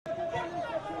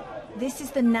This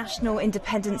is the National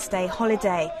Independence Day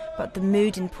holiday, but the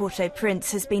mood in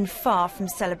Port-au-Prince has been far from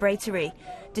celebratory.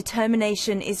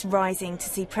 Determination is rising to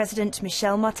see President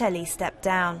Michel Martelly step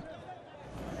down.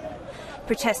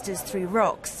 Protesters threw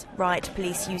rocks, riot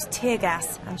police used tear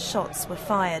gas and shots were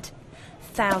fired.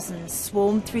 Thousands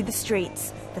swarmed through the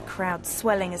streets, the crowd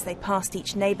swelling as they passed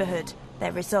each neighbourhood,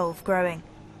 their resolve growing.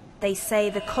 They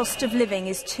say the cost of living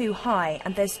is too high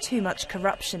and there's too much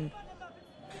corruption.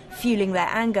 Fueling their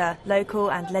anger,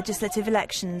 local and legislative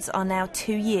elections are now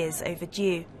 2 years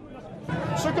overdue.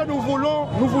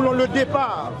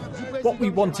 What we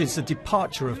want is the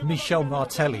departure of Michel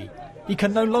Martelly. He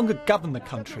can no longer govern the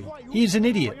country. He is an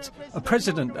idiot, a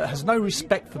president that has no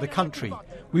respect for the country.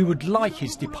 We would like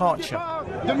his departure.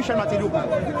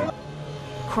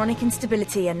 Chronic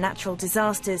instability and natural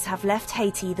disasters have left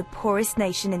Haiti the poorest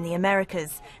nation in the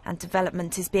Americas, and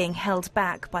development is being held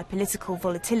back by political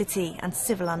volatility and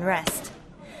civil unrest.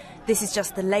 This is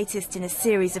just the latest in a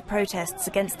series of protests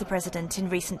against the president in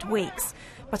recent weeks,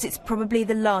 but it's probably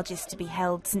the largest to be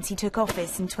held since he took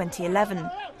office in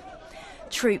 2011.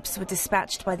 Troops were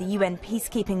dispatched by the UN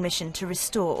peacekeeping mission to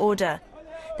restore order.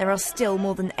 There are still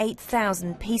more than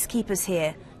 8,000 peacekeepers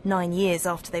here, 9 years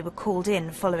after they were called in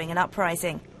following an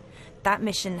uprising. That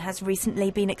mission has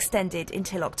recently been extended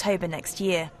until October next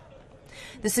year.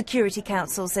 The Security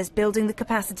Council says building the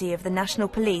capacity of the national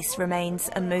police remains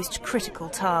a most critical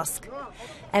task.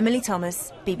 Emily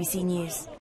Thomas, BBC News.